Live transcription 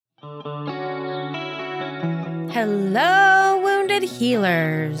Hello, wounded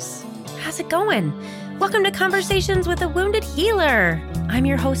healers. How's it going? Welcome to Conversations with a Wounded Healer. I'm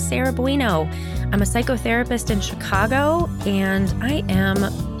your host, Sarah Bueno. I'm a psychotherapist in Chicago, and I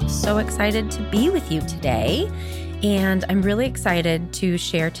am so excited to be with you today. And I'm really excited to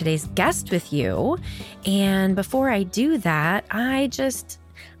share today's guest with you. And before I do that, I just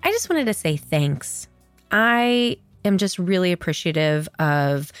wanted to say thanks. I am just really appreciative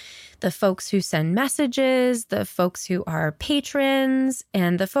of the folks who send messages, the folks who are patrons,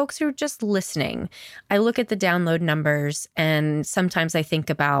 and the folks who are just listening. I look at the download numbers and sometimes I think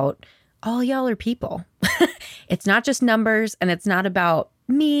about all y'all are people. It's not just numbers and it's not about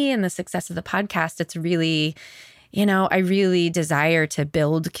me and the success of the podcast. It's really, I really desire to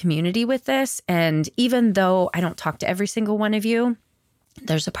build community with this. And even though I don't talk to every single one of you,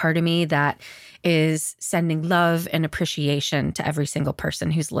 there's a part of me that is sending love and appreciation to every single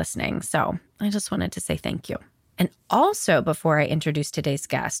person who's listening. So I just wanted to say thank you. And also, before I introduce today's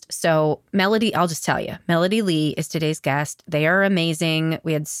guest, so Melody, I'll just tell you, Melody Lee is today's guest. They are amazing.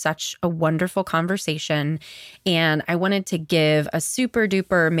 We had such a wonderful conversation. And I wanted to give a super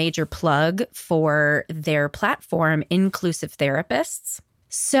duper major plug for their platform, Inclusive Therapists.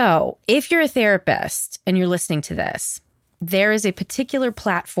 So if you're a therapist and you're listening to this, there is a particular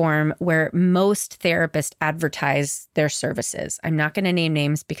platform where most therapists advertise their services. I'm not going to name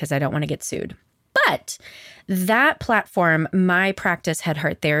names because I don't want to get sued. But that platform, My Practice Head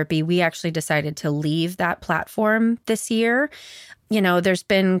Heart Therapy, we actually decided to leave that platform this year. There's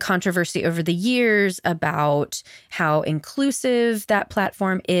been controversy over the years about how inclusive that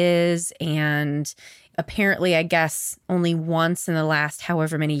platform is. And apparently, I guess, only once in the last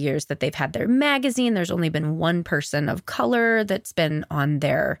however many years that they've had their magazine, there's only been one person of color that's been on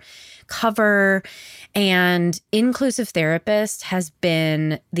their cover. And Inclusive Therapist has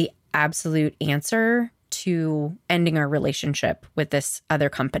been the absolute answer to ending our relationship with this other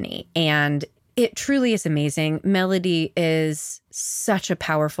company. And it truly is amazing. Melody is such a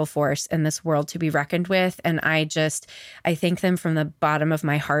powerful force in this world to be reckoned with. And I thank them from the bottom of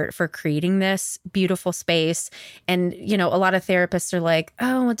my heart for creating this beautiful space. And, a lot of therapists are like,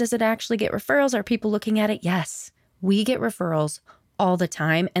 oh, well, does it actually get referrals? Are people looking at it? Yes, we get referrals all the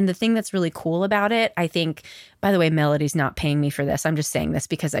time. And the thing that's really cool about it, I think, by the way, Melody's not paying me for this. I'm just saying this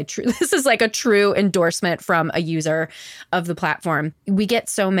because this is like a true endorsement from a user of the platform. We get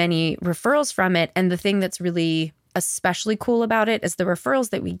so many referrals from it. And the thing that's really especially cool about it is the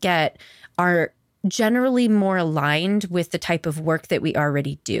referrals that we get are generally more aligned with the type of work that we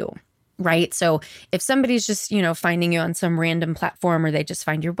already do. Right. So if somebody's just, finding you on some random platform or they just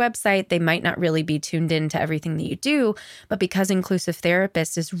find your website, they might not really be tuned in to everything that you do. But because Inclusive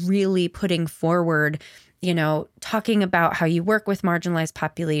Therapist is really putting forward, talking about how you work with marginalized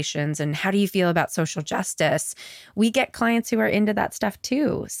populations and how do you feel about social justice, we get clients who are into that stuff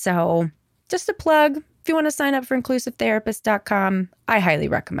too. So just a plug, if you want to sign up for inclusivetherapist.com, I highly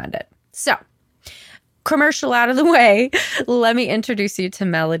recommend it. So commercial out of the way, let me introduce you to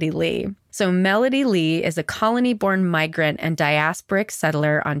Melody Lee. So Melody Lee is a colony-born migrant and diasporic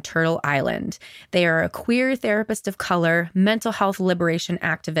settler on Turtle Island. They are a queer therapist of color, mental health liberation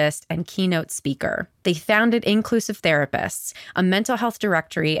activist, and keynote speaker. They founded Inclusive Therapists, a mental health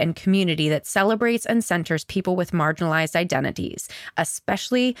directory and community that celebrates and centers people with marginalized identities,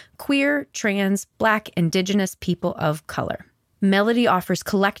 especially queer, trans, Black, Indigenous people of color. Melody offers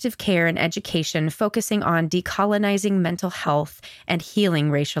collective care and education focusing on decolonizing mental health and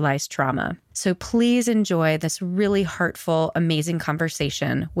healing racialized trauma. So please enjoy this really heartful, amazing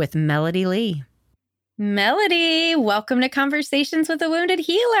conversation with Melody Lee. Melody, welcome to Conversations with a Wounded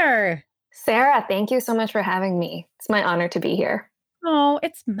Healer. Sarah, thank you so much for having me. It's my honor to be here. Oh,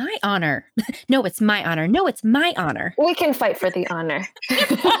 it's my honor. No, it's my honor. No, it's my honor. We can fight for the honor.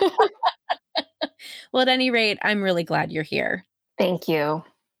 Well, at any rate, I'm really glad you're here. Thank you.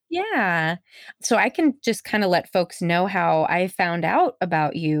 Yeah. So I can just kind of let folks know how I found out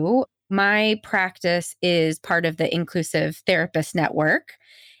about you. My practice is part of the Inclusive Therapist Network,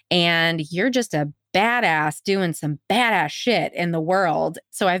 and you're just a badass doing some badass shit in the world.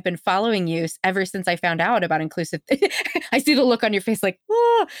 So I've been following you ever since I found out about inclusive. I see the look on your face like,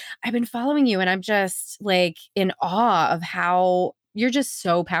 oh, I've been following you and I'm just like in awe of how you're just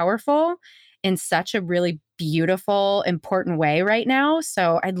so powerful in such a really beautiful, important way right now.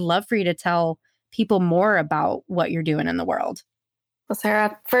 So I'd love for you to tell people more about what you're doing in the world. Well,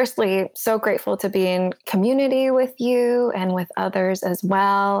 Sarah, firstly, so grateful to be in community with you and with others as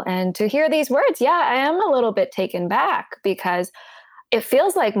well. And to hear these words, yeah, I am a little bit taken back because it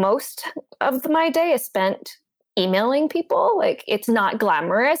feels like most of my day is spent emailing people. Like, it's not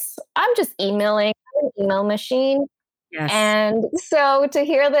glamorous. I'm just emailing. I'm an email machine. Yes. And so to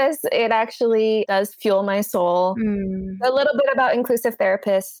hear this, it actually does fuel my soul. A little bit about Inclusive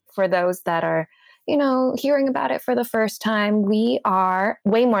Therapists for those that are, hearing about it for the first time. We are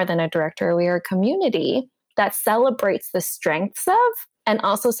way more than a directory. We are a community that celebrates the strengths of and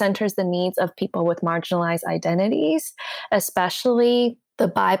also centers the needs of people with marginalized identities, especially the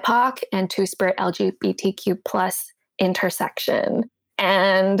BIPOC and Two-Spirit LGBTQ plus intersection.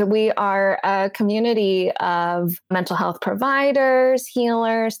 And we are a community of mental health providers,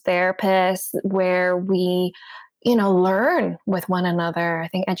 healers, therapists, where we, learn with one another. I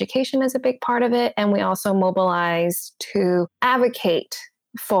think education is a big part of it. And we also mobilize to advocate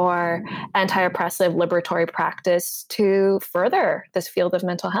for anti-oppressive liberatory practice to further this field of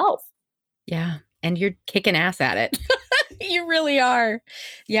mental health. Yeah. And you're kicking ass at it. You really are.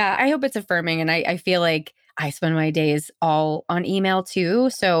 Yeah. I hope it's affirming. And I feel like I spend my days all on email too.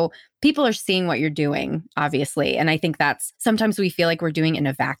 So people are seeing what you're doing, obviously. And I think that's sometimes we feel like we're doing it in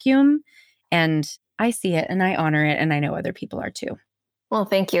a vacuum. And I see it and I honor it. And I know other people are too. Well,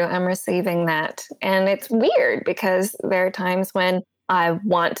 thank you. I'm receiving that. And it's weird because there are times when I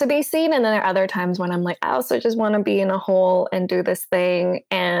want to be seen. And then there are other times when I'm like, I also just want to be in a hole and do this thing.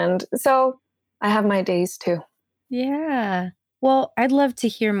 And so I have my days too. Yeah. Well, I'd love to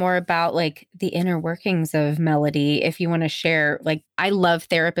hear more about like the inner workings of Melody. If you want to share, like, I love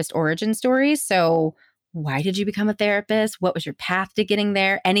therapist origin stories. So why did you become a therapist? What was your path to getting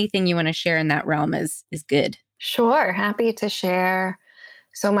there? Anything you want to share in that realm is good. Sure. Happy to share.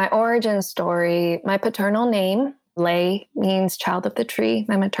 So my origin story, my paternal name, Lay, means child of the tree.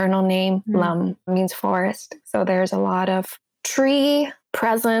 My maternal name, Lum, means forest. So there's a lot of tree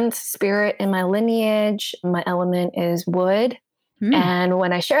presence, spirit in my lineage. My element is wood. And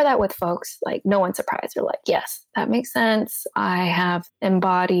when I share that with folks, like, no one's surprised. They're like, yes, that makes sense. I have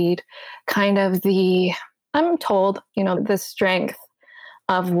embodied kind of I'm told, the strength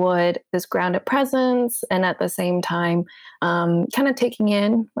of wood, this grounded presence, and at the same time, kind of taking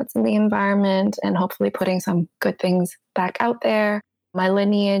in what's in the environment and hopefully putting some good things back out there. My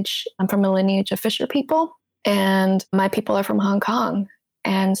lineage, I'm from a lineage of Fisher people, and my people are from Hong Kong.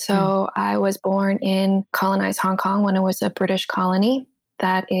 And so I was born in colonized Hong Kong when it was a British colony.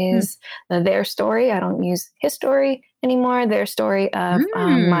 That is their story. I don't use his story anymore. Their story of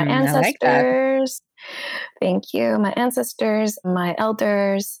my ancestors. Thank you. My ancestors, my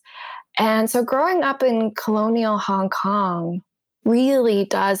elders. And so growing up in colonial Hong Kong really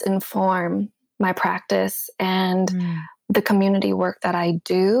does inform my practice and the community work that I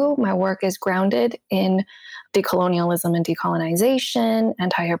do. My work is grounded in decolonialism and decolonization,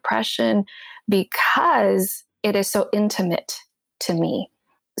 anti-oppression, because it is so intimate to me.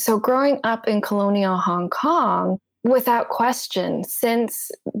 So growing up in colonial Hong Kong, without question,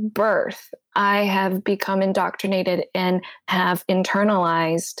 since birth, I have become indoctrinated and have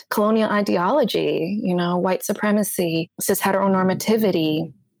internalized colonial ideology, white supremacy, cis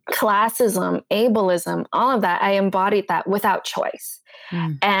heteronormativity, classism, ableism, all of that. I embodied that without choice.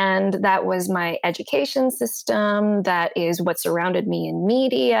 And that was my education system. That is what surrounded me in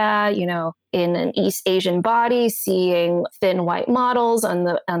media, in an East Asian body, seeing thin white models on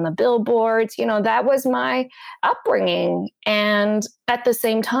the billboards, that was my upbringing. And at the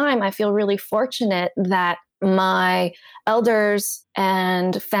same time, I feel really fortunate that my elders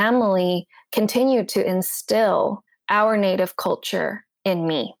and family continue to instill our Native culture in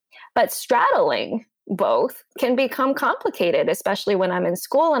me. But straddling both can become complicated, especially when I'm in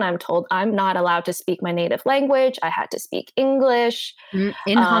school and I'm told I'm not allowed to speak my native language. I had to speak English. In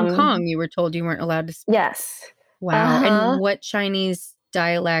Hong Kong, you were told you weren't allowed to speak. Yes. Wow. And what Chinese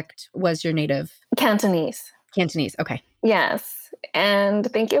dialect was your native? Cantonese. Cantonese. Okay. Yes.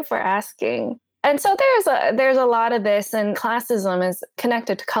 And thank you for asking. And so there's a lot of this, and classism is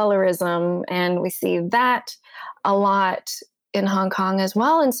connected to colorism, and we see that a lot in Hong Kong as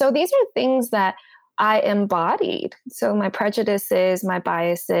well. And so these are things that I embodied. So my prejudices, my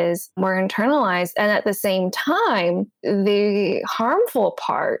biases were internalized. And at the same time, the harmful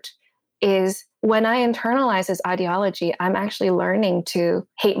part is when I internalize this ideology, I'm actually learning to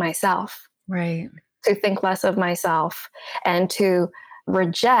hate myself. Right. To think less of myself and to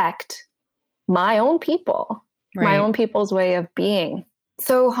reject my own people, my own people's way of being.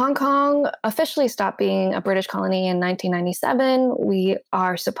 So Hong Kong officially stopped being a British colony in 1997. We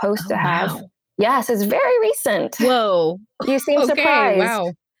are supposed to have... Wow. Yes, it's very recent. Whoa. You seem surprised.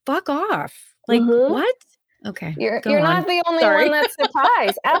 Wow. Fuck off. Like, what? Okay. You're Go on. not the only Sorry. one that's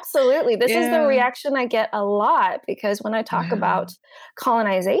surprised. Absolutely. This is the Yeah. reaction I get a lot because when I talk Wow. about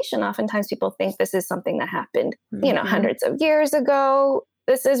colonization, oftentimes people think this is something that happened, Mhm. hundreds of years ago.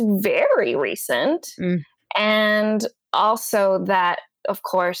 This is very recent. Mm. And also that, of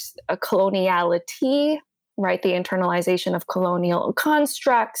course, a coloniality, right? The internalization of colonial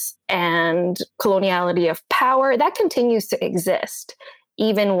constructs and coloniality of power, that continues to exist,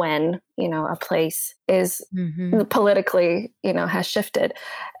 even when, a place is politically, has shifted.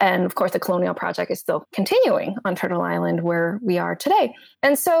 And of course, the colonial project is still continuing on Turtle Island where we are today.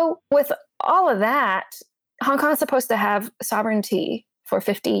 And so with all of that, Hong Kong is supposed to have sovereignty for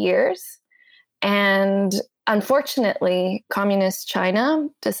 50 years. And unfortunately, communist China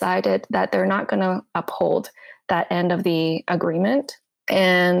decided that they're not going to uphold that end of the agreement.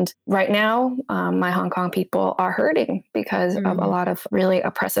 And right now, my Hong Kong people are hurting because of a lot of really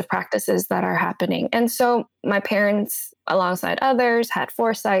oppressive practices that are happening. And so my parents, alongside others, had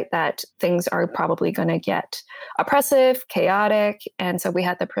foresight that things are probably going to get oppressive, chaotic. And so we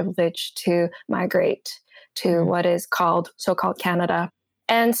had the privilege to migrate to what is called so-called Canada.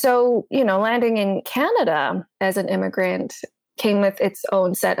 And so, landing in Canada as an immigrant came with its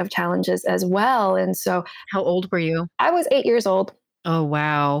own set of challenges as well. And so How old were you? I was 8 years old. Oh,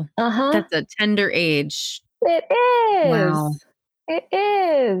 wow. Uh-huh. That's a tender age. It is. Wow. It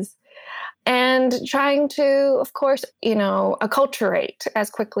is. And trying to, of course, acculturate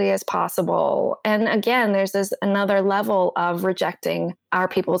as quickly as possible. And again, there's this another level of rejecting our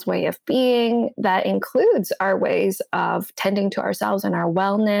people's way of being that includes our ways of tending to ourselves and our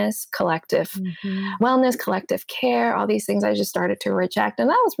wellness, collective wellness, collective care, all these things I just started to reject. And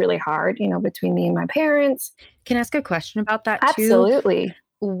that was really hard, between me and my parents. Can I ask a question about that too? Absolutely.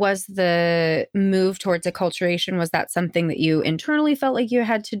 Was the move towards acculturation, was that something that you internally felt like you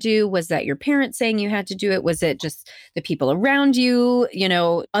had to do? Was that your parents saying you had to do it? Was it just the people around you,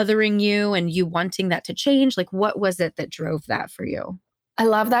 othering you and you wanting that to change? Like, what was it that drove that for you? I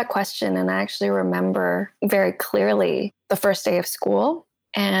love that question. And I actually remember very clearly the first day of school.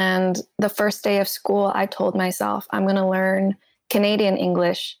 And the first day of school, I told myself, I'm going to learn Canadian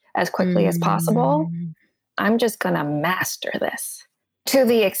English as quickly as possible. I'm just going to master this. To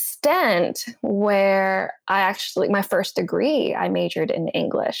the extent where my first degree, I majored in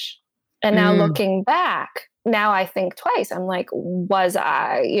English. And now looking back, now I think twice. I'm like, was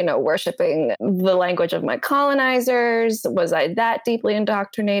I, worshiping the language of my colonizers? Was I that deeply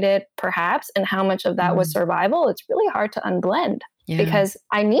indoctrinated? Perhaps. And how much of that was survival? It's really hard to unblend because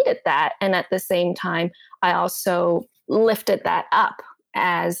I needed that. And at the same time, I also lifted that up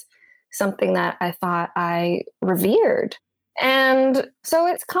as something that I thought I revered. And so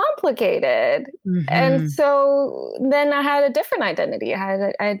it's complicated. And so then I had a different identity. I had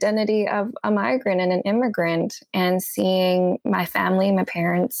an identity of a migrant and an immigrant, and seeing my family, my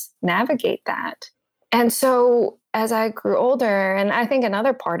parents navigate that. And so as I grew older, and I think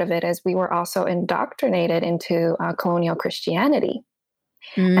another part of it is we were also indoctrinated into colonial Christianity.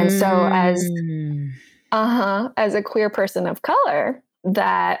 And so as a queer person of color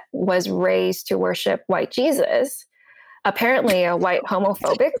that was raised to worship white Jesus, apparently a white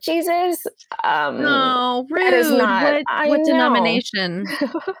homophobic Jesus. Oh, rude. That is not, what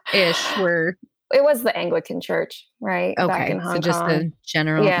denomination-ish were? It was the Anglican Church, right? Okay, Back in Hong Kong. so just the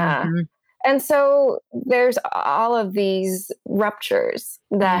general. Yeah. And so there's all of these ruptures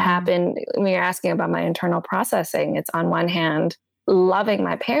that happen when you're asking about my internal processing. It's on one hand, loving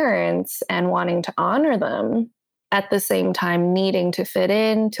my parents and wanting to honor them, at the same time needing to fit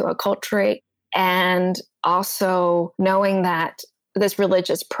in, to acculturate, and also knowing that this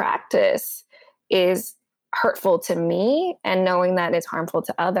religious practice is hurtful to me and knowing that it's harmful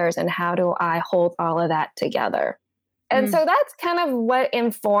to others. And how do I hold all of that together? And so that's kind of what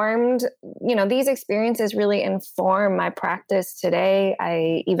informed, these experiences really inform my practice today.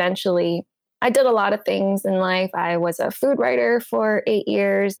 I did a lot of things in life. I was a food writer for 8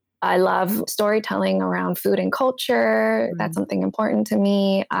 years. I love storytelling around food and culture. That's something important to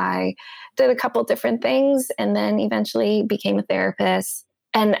me. I did a couple different things and then eventually became a therapist.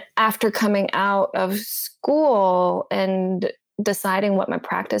 And after coming out of school and deciding what my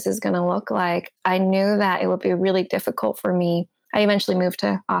practice is going to look like, I knew that it would be really difficult for me. I eventually moved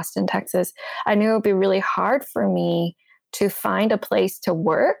to Austin, Texas. I knew it would be really hard for me to find a place to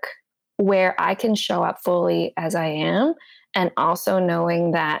work where I can show up fully as I am, and also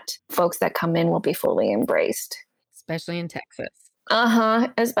knowing that folks that come in will be fully embraced. Especially in Texas.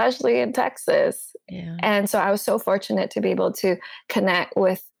 Especially in Texas. Yeah. And so I was so fortunate to be able to connect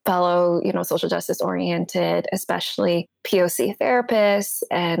with fellow, social justice oriented, especially POC therapists,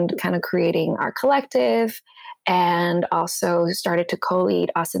 and kind of creating our collective, and also started to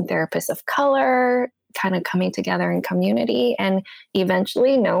co-lead Austin Therapists of Color, kind of coming together in community, and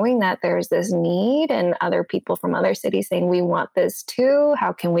eventually knowing that there's this need and other people from other cities saying, we want this too.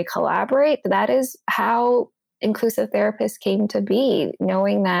 How can we collaborate? That is how Inclusive Therapists came to be,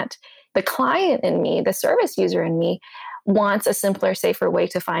 knowing that the client in me, the service user in me, wants a simpler, safer way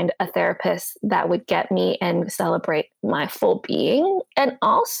to find a therapist that would get me and celebrate my full being. And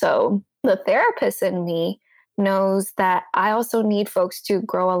also the therapist in me knows that I also need folks to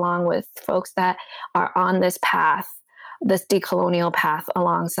grow along with folks that are on this path, this decolonial path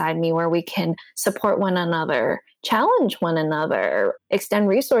alongside me, where we can support one another, challenge one another, extend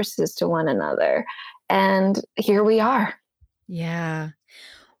resources to one another. And here we are. Yeah.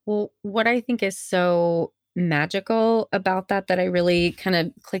 Well, what I think is so magical about that I really kind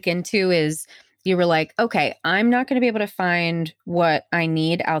of click into is you were like, okay, I'm not going to be able to find what I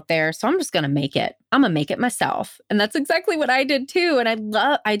need out there. So I'm just going to make it. I'm going to make it myself. And that's exactly what I did too. And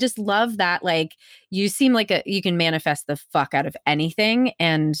I just love that. Like, you seem like you can manifest the fuck out of anything.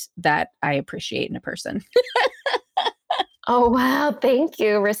 And that I appreciate in a person. Oh, wow. Thank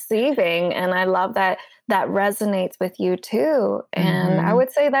you. Receiving. And I love that resonates with you too. And I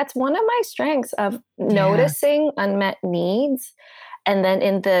would say that's one of my strengths of noticing unmet needs. And then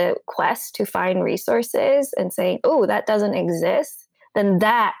in the quest to find resources and saying, oh, that doesn't exist, then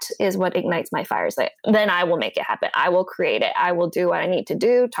that is what ignites my fires. Like, then I will make it happen. I will create it. I will do what I need to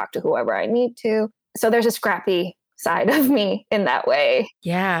do, talk to whoever I need to. So there's a scrappy side of me in that way.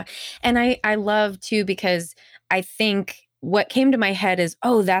 Yeah. And I love too, because I think what came to my head is,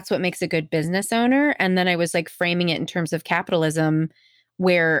 oh, that's what makes a good business owner. And then I was like framing it in terms of capitalism,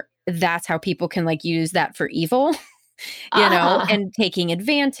 where that's how people can like use that for evil. And taking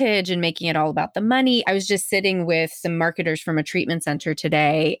advantage and making it all about the money. I was just sitting with some marketers from a treatment center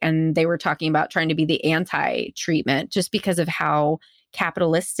today, and they were talking about trying to be the anti-treatment just because of how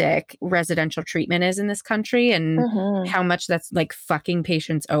capitalistic residential treatment is in this country and how much that's like fucking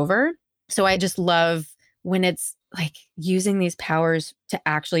patients over. So I just love when it's like using these powers to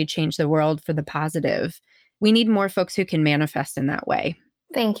actually change the world for the positive. We need more folks who can manifest in that way.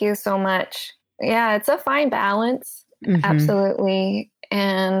 Thank you so much. Yeah, it's a fine balance. Absolutely.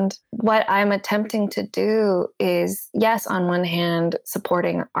 And what I'm attempting to do is, yes, on one hand,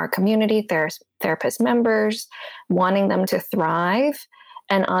 supporting our community, therapist members, wanting them to thrive.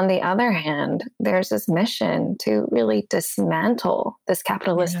 And on the other hand, there's this mission to really dismantle this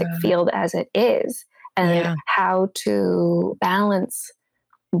capitalistic field as it is. And how to balance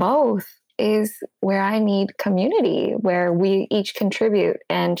both is where I need community, where we each contribute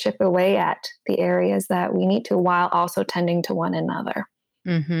and chip away at the areas that we need to, while also tending to one another.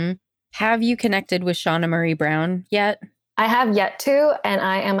 Have you connected with Shauna Marie Brown yet? I have yet to, and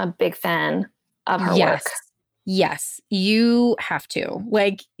I am a big fan of her work. Yes, you have to.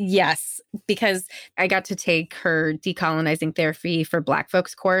 Like, yes, because I got to take her decolonizing therapy for Black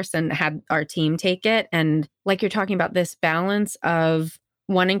folks course and had our team take it. And like you're talking about, this balance of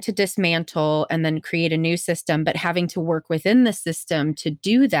wanting to dismantle and then create a new system, but having to work within the system to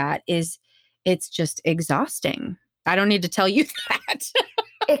do that it's just exhausting. I don't need to tell you that.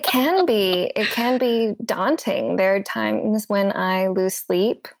 It can be daunting. There are times when I lose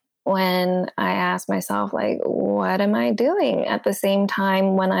sleep, when I ask myself, like, what am I doing? At the same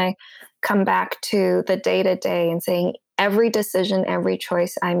time, when I come back to the day-to-day and saying every decision, every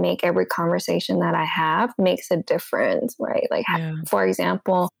choice I make, every conversation that I have makes a difference, right? Like, for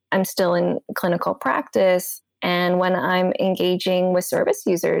example, I'm still in clinical practice. And when I'm engaging with service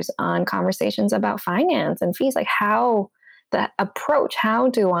users on conversations about finance and fees, like how the approach, how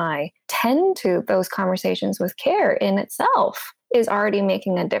do I tend to those conversations with care in itself is already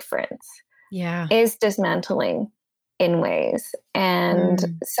making a difference. Is dismantling in ways.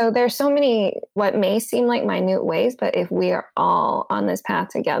 And so there's so many, what may seem like minute ways, but if we are all on this path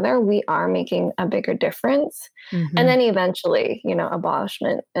together, we are making a bigger difference. And then eventually,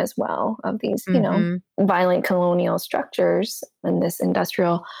 abolishment as well of these, violent colonial structures in this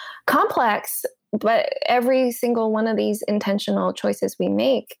industrial complex. But every single one of these intentional choices we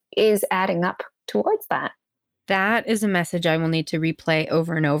make is adding up towards that. That is a message I will need to replay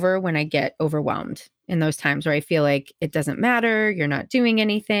over and over when I get overwhelmed in those times where I feel like it doesn't matter, you're not doing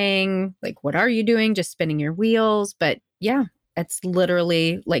anything. Like, what are you doing? Just spinning your wheels. But yeah, it's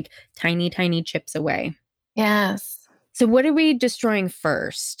literally like tiny, tiny chips away. Yes. So what are we destroying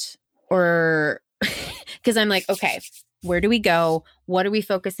first? Or because I'm like, okay, where do we go? What are we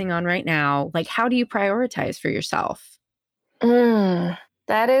focusing on right now? Like, how do you prioritize for yourself?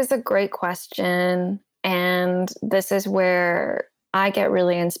 That is a great question. And this is where I get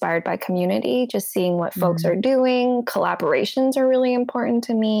really inspired by community, just seeing what folks are doing. Collaborations are really important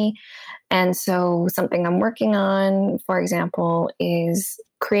to me. And so something I'm working on, for example, is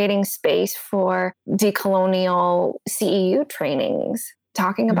creating space for decolonial CEU trainings,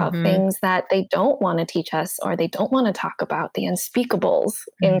 talking about things that they don't want to teach us or they don't want to talk about, the unspeakables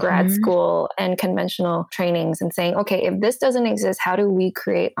in grad school and conventional trainings, and saying, okay, if this doesn't exist, how do we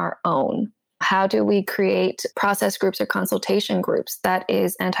create our own? How do we create process groups or consultation groups that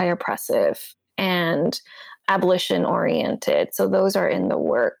is anti-oppressive and abolition oriented? So those are in the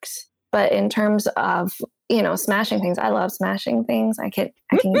works. But in terms of, smashing things, I love smashing things. I can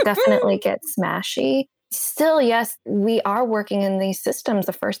definitely get smashy. Still, yes, we are working in these systems.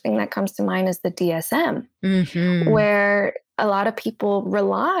 The first thing that comes to mind is the DSM, where a lot of people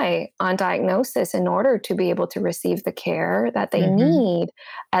rely on diagnosis in order to be able to receive the care that they need.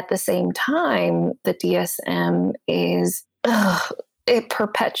 At the same time, the DSM is, it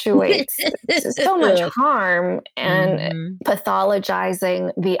perpetuates so much harm and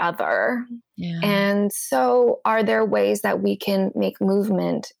pathologizing the other. Yeah. And so are there ways that we can make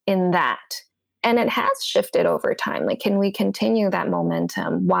movement in that? And it has shifted over time. Like, can we continue that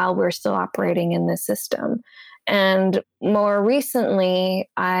momentum while we're still operating in this system? And more recently,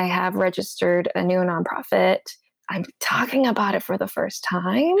 I have registered a new nonprofit. I'm talking about it for the first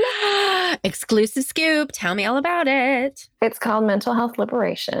time. Exclusive scoop. Tell me all about it. It's called Mental Health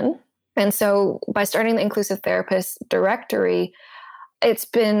Liberation. And so by starting the Inclusive Therapist Directory, it's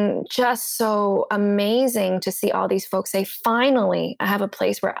been just so amazing to see all these folks say, finally, I have a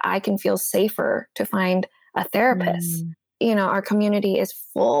place where I can feel safer to find a therapist. Our community is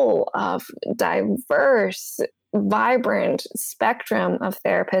full of diverse, vibrant spectrum of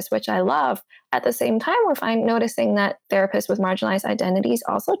therapists, which I love. At the same time, we're noticing that therapists with marginalized identities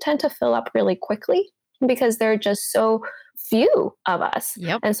also tend to fill up really quickly because there are just so few of us.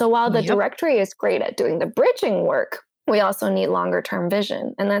 Yep. And so while the directory is great at doing the bridging work, we also need longer term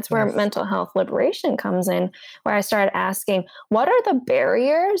vision. And that's where mental health liberation comes in, where I started asking, what are the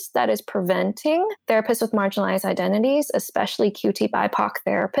barriers that is preventing therapists with marginalized identities, especially QT BIPOC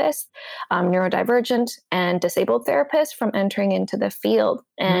therapists, neurodivergent and disabled therapists, from entering into the field?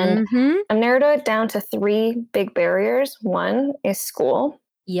 And I've narrowed it down to 3 big barriers. One is school.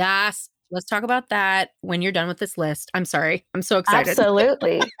 Yes. Let's talk about that when you're done with this list. I'm sorry. I'm so excited.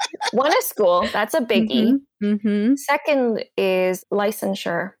 Absolutely. One is school. That's a biggie. Second is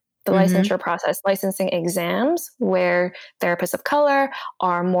licensure, the licensure process, licensing exams, where therapists of color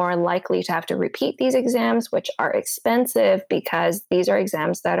are more likely to have to repeat these exams, which are expensive because these are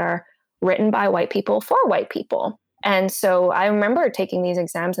exams that are written by white people for white people. And so I remember taking these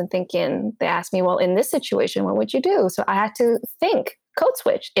exams and thinking, they asked me, well, in this situation, what would you do? So I had to think, code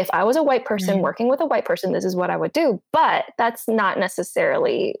switch. If I was a white person working with a white person, this is what I would do. But that's not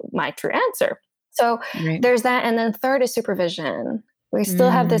necessarily my true answer. So there's that. And then third is supervision. We still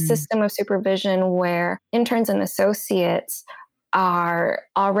have this system of supervision where interns and associates are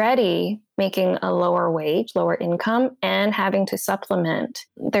already making a lower wage, lower income, and having to supplement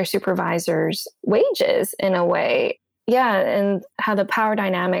their supervisors' wages in a way. Yeah, and how the power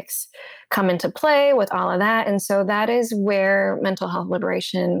dynamics come into play with all of that. And so that is where mental health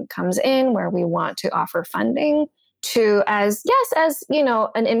liberation comes in, where we want to offer funding to as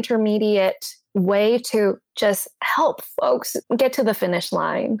an intermediate way to just help folks get to the finish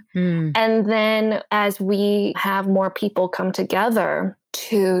line. And then as we have more people come together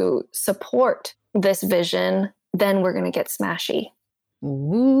to support this vision, then we're going to get smashy.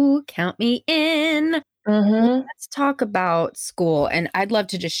 Ooh, count me in. Let's talk about school. And I'd love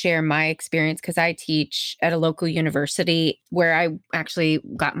to just share my experience because I teach at a local university where I actually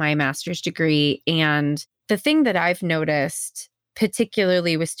got my master's degree. And the thing that I've noticed,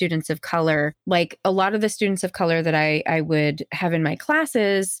 particularly with students of color, like a lot of the students of color that I would have in my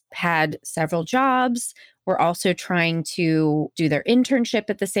classes had several jobs, were also trying to do their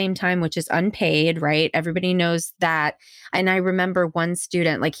internship at the same time, which is unpaid, right? Everybody knows that. And I remember one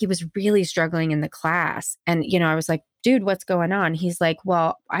student, like he was really struggling in the class. And, I was like, dude, what's going on? He's like,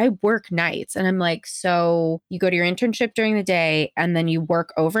 well, I work nights. And I'm like, so you go to your internship during the day and then you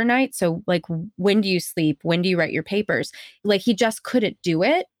work overnight. So like, when do you sleep? When do you write your papers? Like he just couldn't do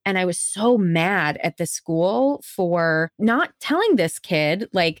it. And I was so mad at the school for not telling this kid,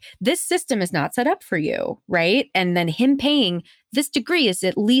 like, this system is not set up for you, right? And then him paying this degree is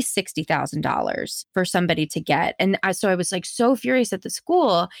at least $60,000 for somebody to get. And so I was like so furious at the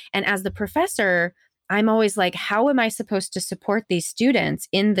school. And as the professor, I'm always like, how am I supposed to support these students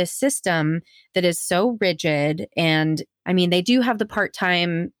in this system that is so rigid and I mean, they do have the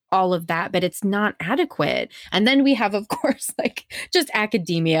part-time, all of that, but it's not adequate. And then we have, of course, like just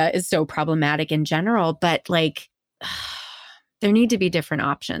academia is so problematic in general, but like there need to be different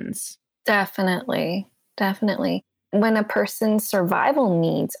options. Definitely. Definitely. When a person's survival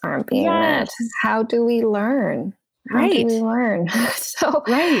needs aren't being met, how do we learn? How do we learn? So,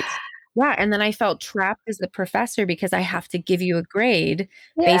 right. Yeah. And then I felt trapped as a professor because I have to give you a grade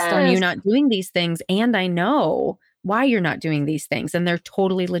based on you not doing these things. And I know why you're not doing these things. And they're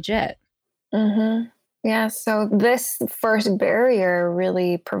totally legit. Mm-hmm. Yeah. So this first barrier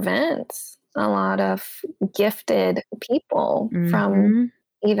really prevents a lot of gifted people from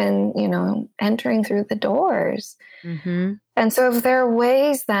even, entering through the doors. Mm-hmm. And so if there are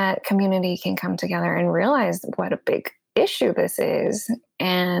ways that community can come together and realize what a big issue this is,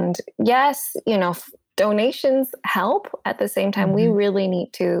 and yes, donations help. At the same time, we really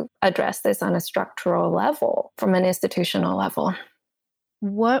need to address this on a structural level, from an institutional level.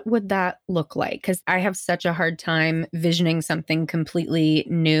 What would that look like? Because I have such a hard time visioning something completely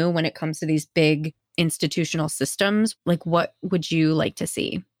new when it comes to these big institutional systems. Like, what would you like to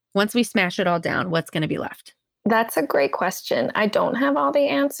see? Once we smash it all down, what's going to be left? That's a great question. I don't have all the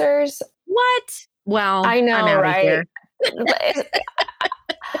answers. What? Well, I know, I'm out right? Here.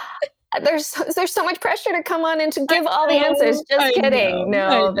 There's so much pressure to come on and to give all the answers. Just kidding.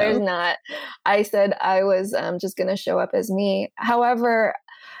 No, there's not. I said I was just going to show up as me. However,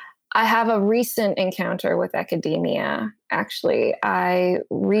 I have a recent encounter with academia. Actually, I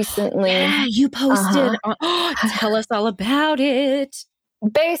recently... Yeah, you posted. Tell us all about it.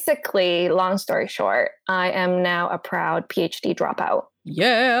 Basically, long story short, I am now a proud PhD dropout.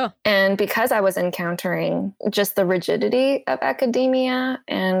 Yeah. And because I was encountering just the rigidity of academia,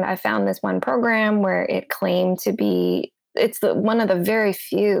 and I found this one program where it claimed to be, one of the very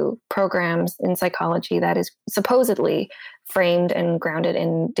few programs in psychology that is supposedly framed and grounded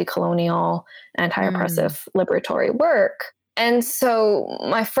in decolonial, anti-oppressive, liberatory work. And so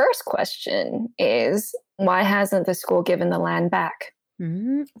my first question is, why hasn't the school given the land back?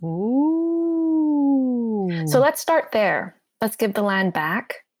 Ooh. So let's start there. Let's give the land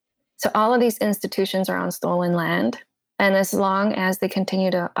back. So all of these institutions are on stolen land. And as long as they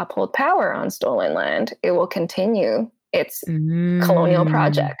continue to uphold power on stolen land, it will continue its colonial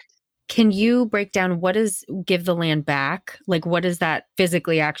project. Can you break down what does give the land back? Like, what does that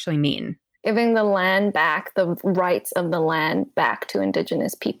physically actually mean? Giving the land back, the rights of the land back to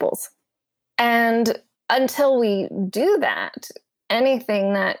Indigenous peoples. And until we do that,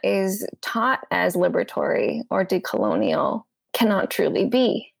 anything that is taught as liberatory or decolonial cannot truly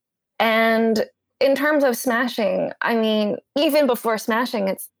be. And in terms of smashing, I mean, even before smashing,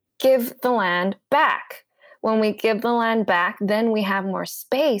 it's give the land back. When we give the land back, then we have more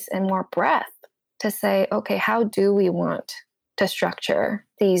space and more breadth to say, okay, how do we want to structure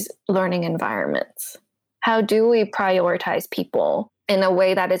these learning environments? How do we prioritize people in a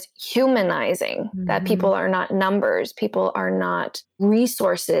way that is humanizing, that people are not numbers, people are not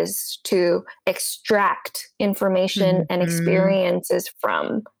resources to extract information and experiences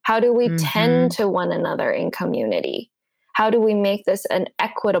from? How do we tend to one another in community? How do we make this an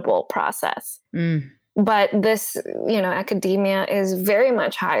equitable process? But this, academia is very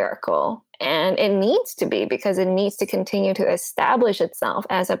much hierarchical, and it needs to be, because it needs to continue to establish itself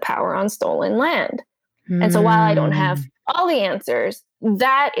as a power on stolen land. And so while I don't have all the answers,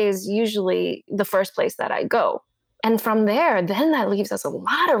 that is usually the first place that I go. And from there, then that leaves us a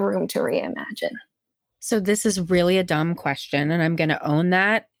lot of room to reimagine. So this is really a dumb question, and I'm going to own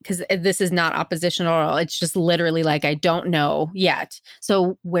that, because this is not oppositional at all. It's just literally like, I don't know yet.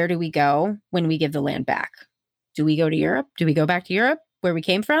 So where do we go when we give the land back? Do we go to Europe? Do we go back to Europe where we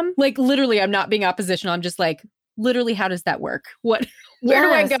came from? Like, literally, I'm not being oppositional. I'm just like, literally, how does that work? Where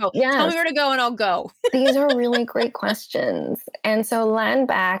do I go? Yes. Tell me where to go and I'll go. These are really great questions. And so land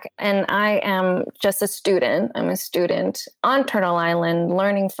back, and I am just a student. I'm a student on Turtle Island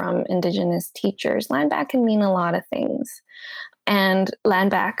learning from Indigenous teachers. Land back can mean a lot of things. And land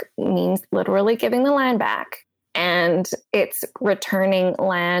back means literally giving the land back. And it's returning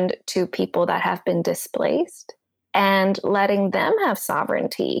land to people that have been displaced and letting them have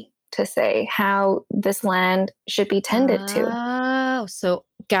sovereignty to say how this land should be tended to. Oh, so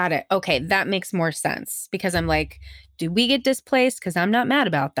got it. Okay, that makes more sense, because I'm like, do we get displaced? Because I'm not mad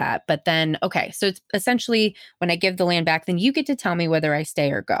about that. But then, okay, so it's essentially when I give the land back, then you get to tell me whether I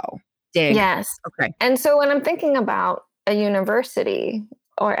stay or go. Dig. Yes. Okay. And so when I'm thinking about a university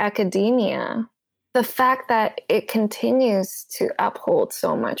or academia, the fact that it continues to uphold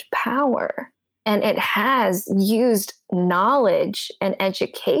so much power, and it has used knowledge and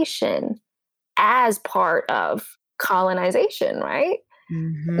education as part of colonization, right?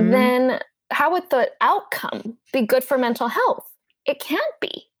 Mm-hmm. Then how would the outcome be good for mental health? It can't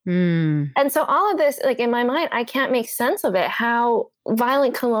be. Mm. And so all of this, like in my mind, I can't make sense of it, how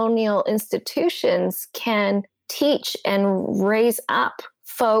violent colonial institutions can teach and raise up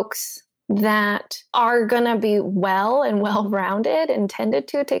folks that are going to be well and well-rounded and tended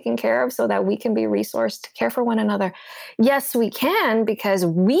to, taken care of so that we can be resourced to care for one another. Yes, we can, because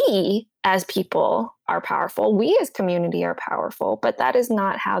we as people are powerful. We as community are powerful, but that is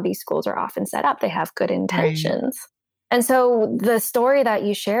not how these schools are often set up. They have good intentions. Right. And so the story that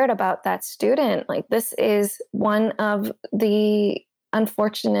you shared about that student, like this is one of the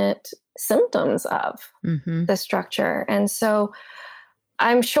unfortunate symptoms of the structure. And so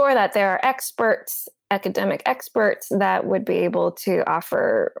I'm sure that there are experts, academic experts, that would be able to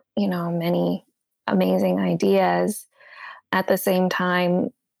offer, many amazing ideas. At the same time,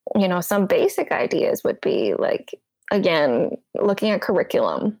 some basic ideas would be like, again, looking at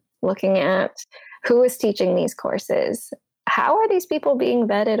curriculum, looking at who is teaching these courses. How are these people being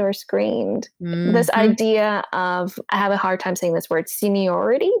vetted or screened? This idea of, I have a hard time saying this word,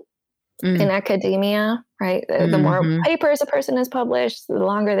 seniority in academia, right? The more papers a person has published, the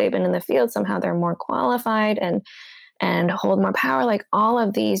longer they've been in the field, somehow they're more qualified and hold more power. Like all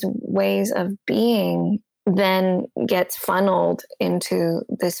of these ways of being then gets funneled into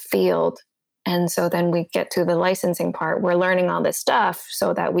this field. And so then we get to the licensing part. We're learning all this stuff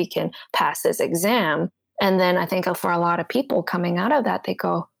so that we can pass this exam. And then I think for a lot of people coming out of that, they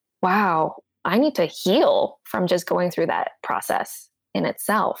go, wow, I need to heal from just going through that process in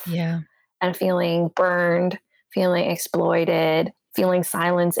itself. Yeah. And feeling burned, feeling exploited, feeling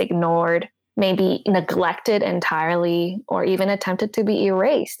silenced, ignored, maybe neglected entirely, or even attempted to be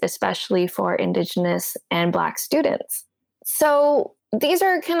erased, especially for Indigenous and Black students. So these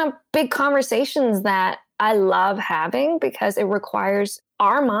are kind of big conversations that I love having because it requires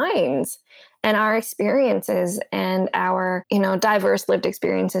our minds and our experiences and our, diverse lived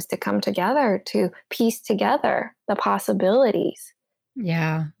experiences to come together to piece together the possibilities.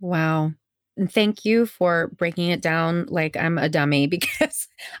 Yeah. Wow. And thank you for breaking it down like I'm a dummy, because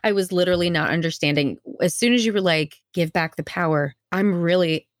I was literally not understanding. As soon as you were like, give back the power, I'm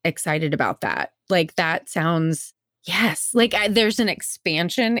really excited about that. Like that sounds, yes, like there's an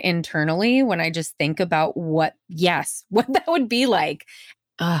expansion internally when I just think about what that would be like.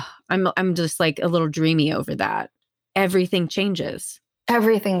 I'm just like a little dreamy over that. Everything changes.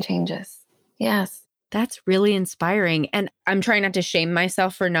 Everything changes. Yes. That's really inspiring. And I'm trying not to shame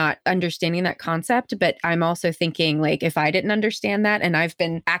myself for not understanding that concept, but I'm also thinking like, if I didn't understand that and I've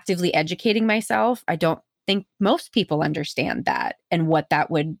been actively educating myself, I don't think most people understand that and what that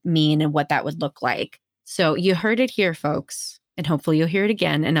would mean and what that would look like. So you heard it here, folks, and hopefully you'll hear it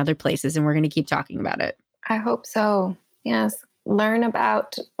again in other places, and we're going to keep talking about it. I hope so. Yes. Learn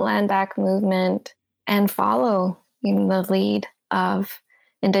about land back movement and follow the lead of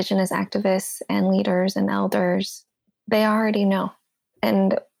Indigenous activists and leaders and elders. They already know.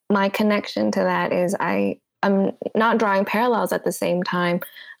 And my connection to that is I'm not drawing parallels at the same time.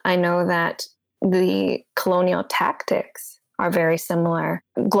 I know that the colonial tactics are very similar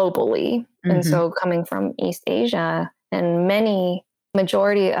globally. And so coming from East Asia, and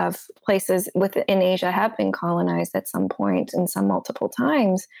majority of places within Asia have been colonized at some point and some multiple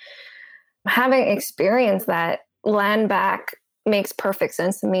times. Having experienced that, land back makes perfect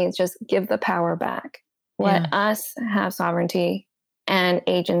sense to me. It's just give the power back. Let us have sovereignty and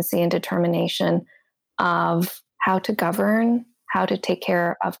agency and determination of how to govern, how to take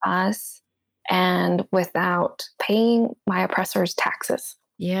care of us, and without paying my oppressors taxes.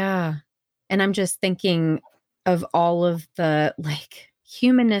 Yeah. And I'm just thinking of all of the like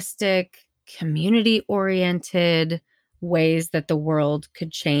humanistic, community-oriented ways that the world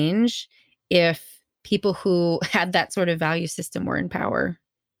could change if people who had that sort of value system were in power.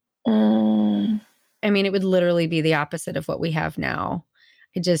 I mean, it would literally be the opposite of what we have now.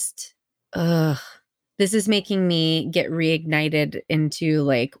 This is making me get reignited into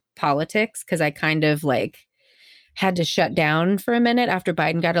like politics, because I kind of like had to shut down for a minute after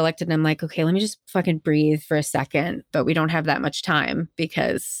Biden got elected. And I'm like, okay, let me just fucking breathe for a second. But we don't have that much time,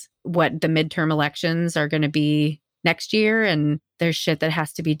 because the midterm elections are going to be next year, and there's shit that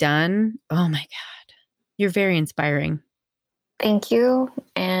has to be done. Oh my God. You're very inspiring. Thank you.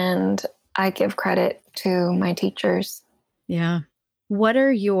 And I give credit to my teachers. Yeah. What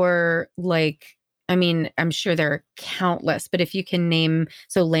are your, I'm sure there are countless, but if you can name,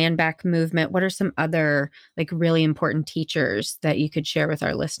 land back movement, what are some other really important teachers that you could share with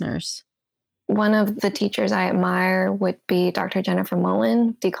our listeners? One of the teachers I admire would be Dr. Jennifer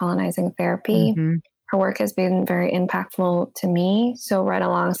Mullen, Decolonizing Therapy. Her work has been very impactful to me. So right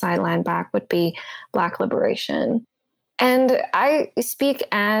alongside Land Back would be Black liberation. And I speak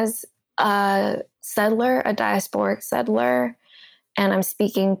as a settler, a diasporic settler, and I'm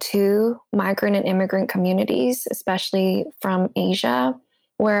speaking to migrant and immigrant communities, especially from Asia,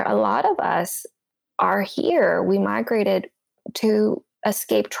 where a lot of us are here. We migrated to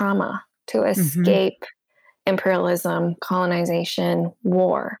escape trauma, to escape imperialism, colonization,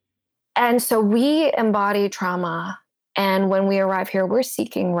 war. And so we embody trauma. And when we arrive here, we're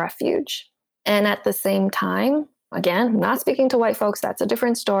seeking refuge. And at the same time, again, not speaking to white folks, that's a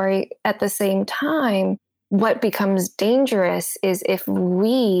different story. At the same time, what becomes dangerous is if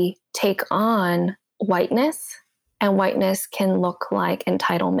we take on whiteness, and whiteness can look like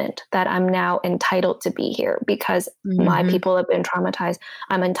entitlement, that I'm now entitled to be here because my people have been traumatized.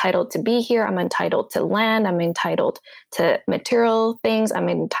 I'm entitled to be here. I'm entitled to land. I'm entitled to material things. I'm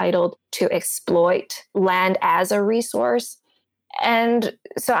entitled to exploit land as a resource. And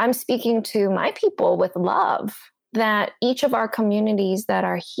so I'm speaking to my people with love that each of our communities that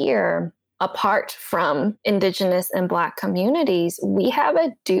are here, apart from Indigenous and Black communities, we have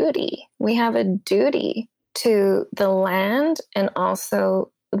a duty. We have a duty to the land and also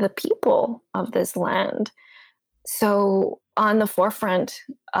the people of this land. So on the forefront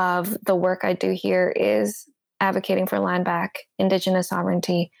of the work I do here is advocating for land back, Indigenous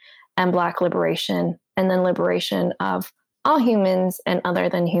sovereignty, and Black liberation, and then liberation of all humans and other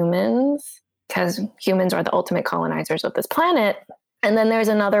than humans, because humans are the ultimate colonizers of this planet. And then there's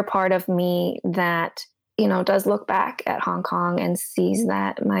another part of me that does look back at Hong Kong and sees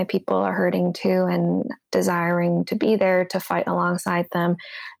that my people are hurting too and desiring to be there to fight alongside them.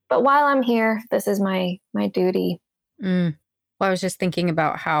 But while I'm here, this is my duty. Well, I was just thinking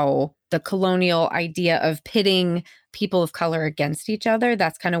about how the colonial idea of pitting people of color against each other,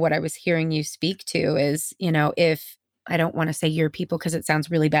 that's kind of what I was hearing you speak to is, if I don't want to say your people because it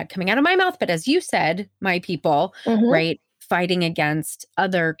sounds really bad coming out of my mouth, but as you said, my people, right, fighting against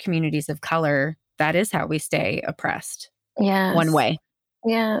other communities of color, that is how we stay oppressed. Yes. One way.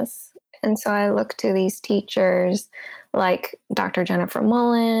 Yes. And so I look to these teachers like Dr. Jennifer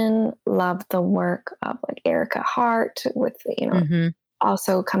Mullen, love the work of like Erica Hart with,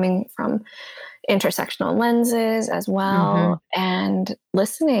 also coming from intersectional lenses as well, and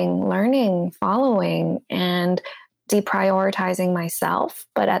listening, learning, following, and deprioritizing myself,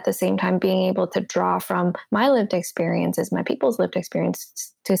 but at the same time being able to draw from my lived experiences, my people's lived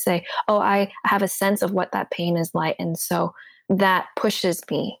experience to say, oh, I have a sense of what that pain is like. And so that pushes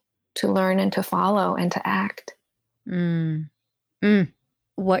me to learn and to follow and to act.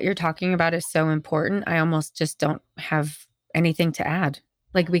 What you're talking about is so important. I almost just don't have anything to add.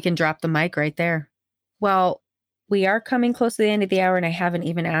 Like we can drop the mic right there. Well, we are coming close to the end of the hour, and I haven't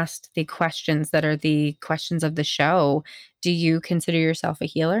even asked the questions that are the questions of the show. Do you consider yourself a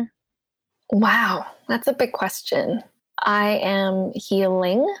healer? Wow, that's a big question. I am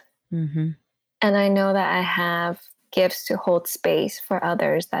healing, and I know that I have gifts to hold space for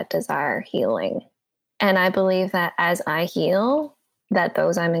others that desire healing. And I believe that as I heal, that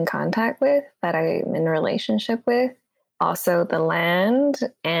those I'm in contact with, that I'm in relationship with, also the land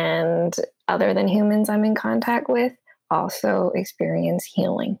and other than humans I'm in contact with, also experience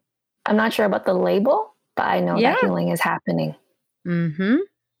healing. I'm not sure about the label, but I know that healing is happening.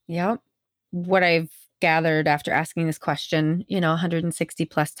 Yep. What I've gathered after asking this question, 160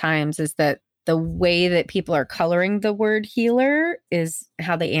 plus times is that the way that people are coloring the word healer is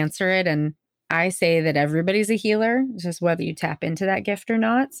how they answer it. And I say that everybody's a healer, just whether you tap into that gift or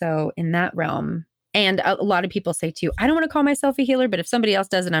not. So in that realm, and a lot of people say too, I don't want to call myself a healer, but if somebody else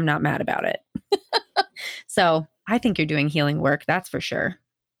does it, I'm not mad about it. So I think you're doing healing work. That's for sure.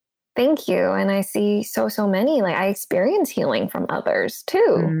 Thank you. And I see so many, like I experience healing from others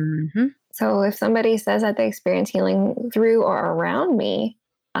too. So if somebody says that they experience healing through or around me,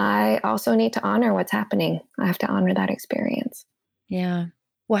 I also need to honor what's happening. I have to honor that experience. Yeah.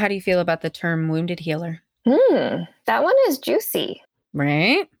 Well, how do you feel about the term wounded healer? That one is juicy.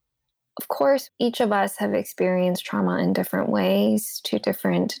 Right? Of course, each of us have experienced trauma in different ways, to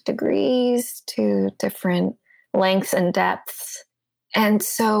different degrees, to different lengths and depths. And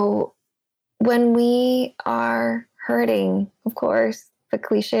so when we are hurting, of course, the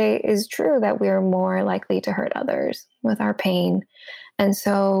cliche is true that we are more likely to hurt others with our pain. And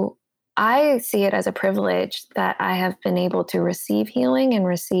so I see it as a privilege that I have been able to receive healing and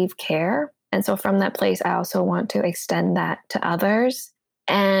receive care. And so from that place, I also want to extend that to others.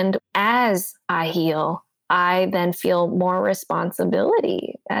 And as I heal, I then feel more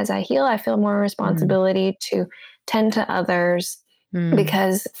responsibility. As I heal, I feel more responsibility to tend to others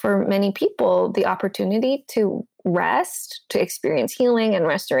Because for many people, the opportunity to rest, to experience healing and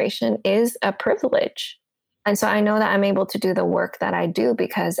restoration is a privilege. And so I know that I'm able to do the work that I do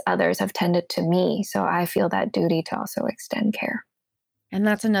because others have tended to me. So I feel that duty to also extend care. And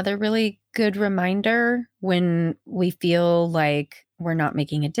that's another really good reminder when we feel like we're not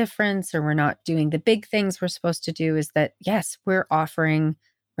making a difference or we're not doing the big things we're supposed to do, is that, yes, we're offering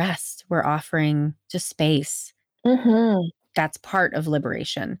rest. We're offering just space. That's part of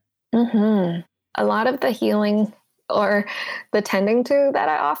liberation. A lot of the healing or the tending to that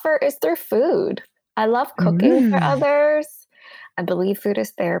I offer is through food. I love cooking for others. I believe food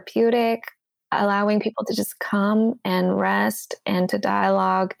is therapeutic. Allowing people to just come and rest and to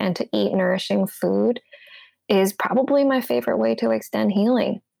dialogue and to eat nourishing food is probably my favorite way to extend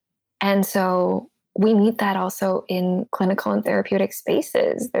healing. And so we need that also in clinical and therapeutic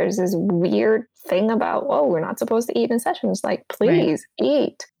spaces. There's this weird thing about, we're not supposed to eat in sessions. Like, please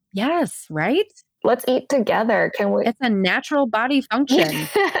eat. Yes, right? Let's eat together. Can we? It's a natural body function.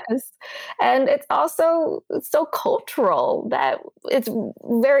 Yes. And it's also so cultural that it's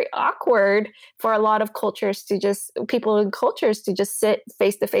very awkward for a lot of cultures to just, people in cultures to just sit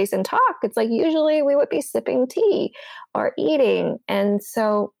face to face and talk. It's like usually we would be sipping tea or eating. And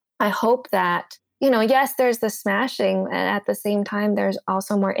so I hope that, yes, there's the smashing. And at the same time, there's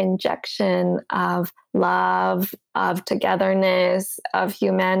also more injection of love, of togetherness, of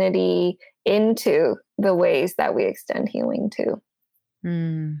humanity into the ways that we extend healing too.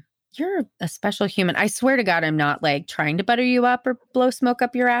 You're a special human. I swear to God, I'm not like trying to butter you up or blow smoke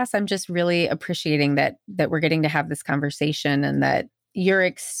up your ass. I'm just really appreciating that we're getting to have this conversation and that you're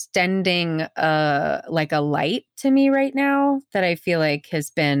extending like a light to me right now that I feel like has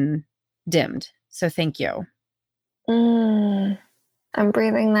been dimmed. So thank you. I'm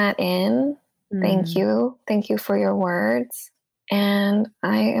breathing that in. Thank you. Thank you for your words. And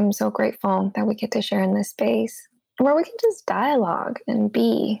I am so grateful that we get to share in this space where we can just dialogue and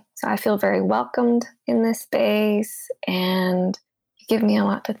be. So I feel very welcomed in this space, and you give me a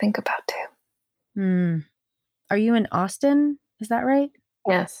lot to think about too. Are you in Austin? Is that right?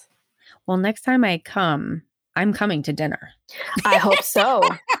 Yes. Well, next time I come, I'm coming to dinner. I hope so.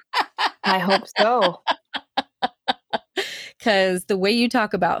 I hope so. Because the way you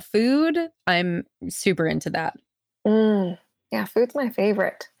talk about food, I'm super into that. Yeah, food's my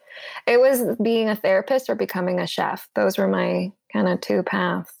favorite. It was being a therapist or becoming a chef. Those were my kind of two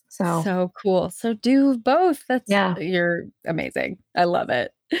paths. So cool. So do both. You're amazing. I love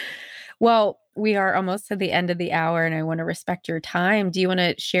it. Well, we are almost to the end of the hour and I want to respect your time. Do you want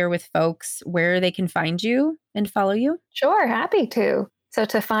to share with folks where they can find you and follow you? Sure, happy to. So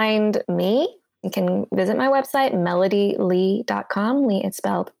to find me, you can visit my website, melodylee.com. Lee, it's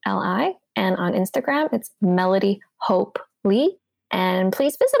spelled L-I. And on Instagram, it's Melody Hope Lee. And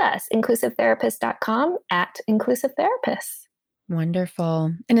please visit us, inclusivetherapist.com @inclusivetherapists.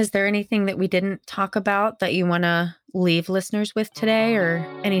 Wonderful. And is there anything that we didn't talk about that you want to leave listeners with today, or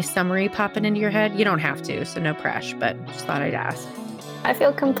any summary popping into your head? You don't have to, so no pressure, but just thought I'd ask. I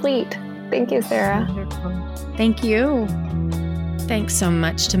feel complete. Thank you, Sarah. Wonderful. Thank you. Thanks so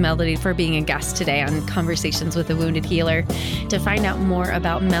much to Melody for being a guest today on Conversations with a Wounded Healer. To find out more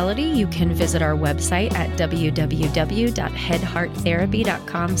about Melody, you can visit our website at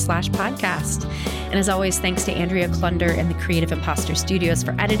www.headhearttherapy.com/podcast. And as always, thanks to Andrea Klunder and the Creative Imposter Studios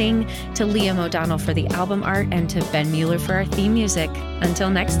for editing, to Liam O'Donnell for the album art, and to Ben Mueller for our theme music. Until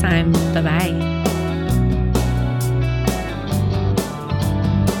next time, bye-bye.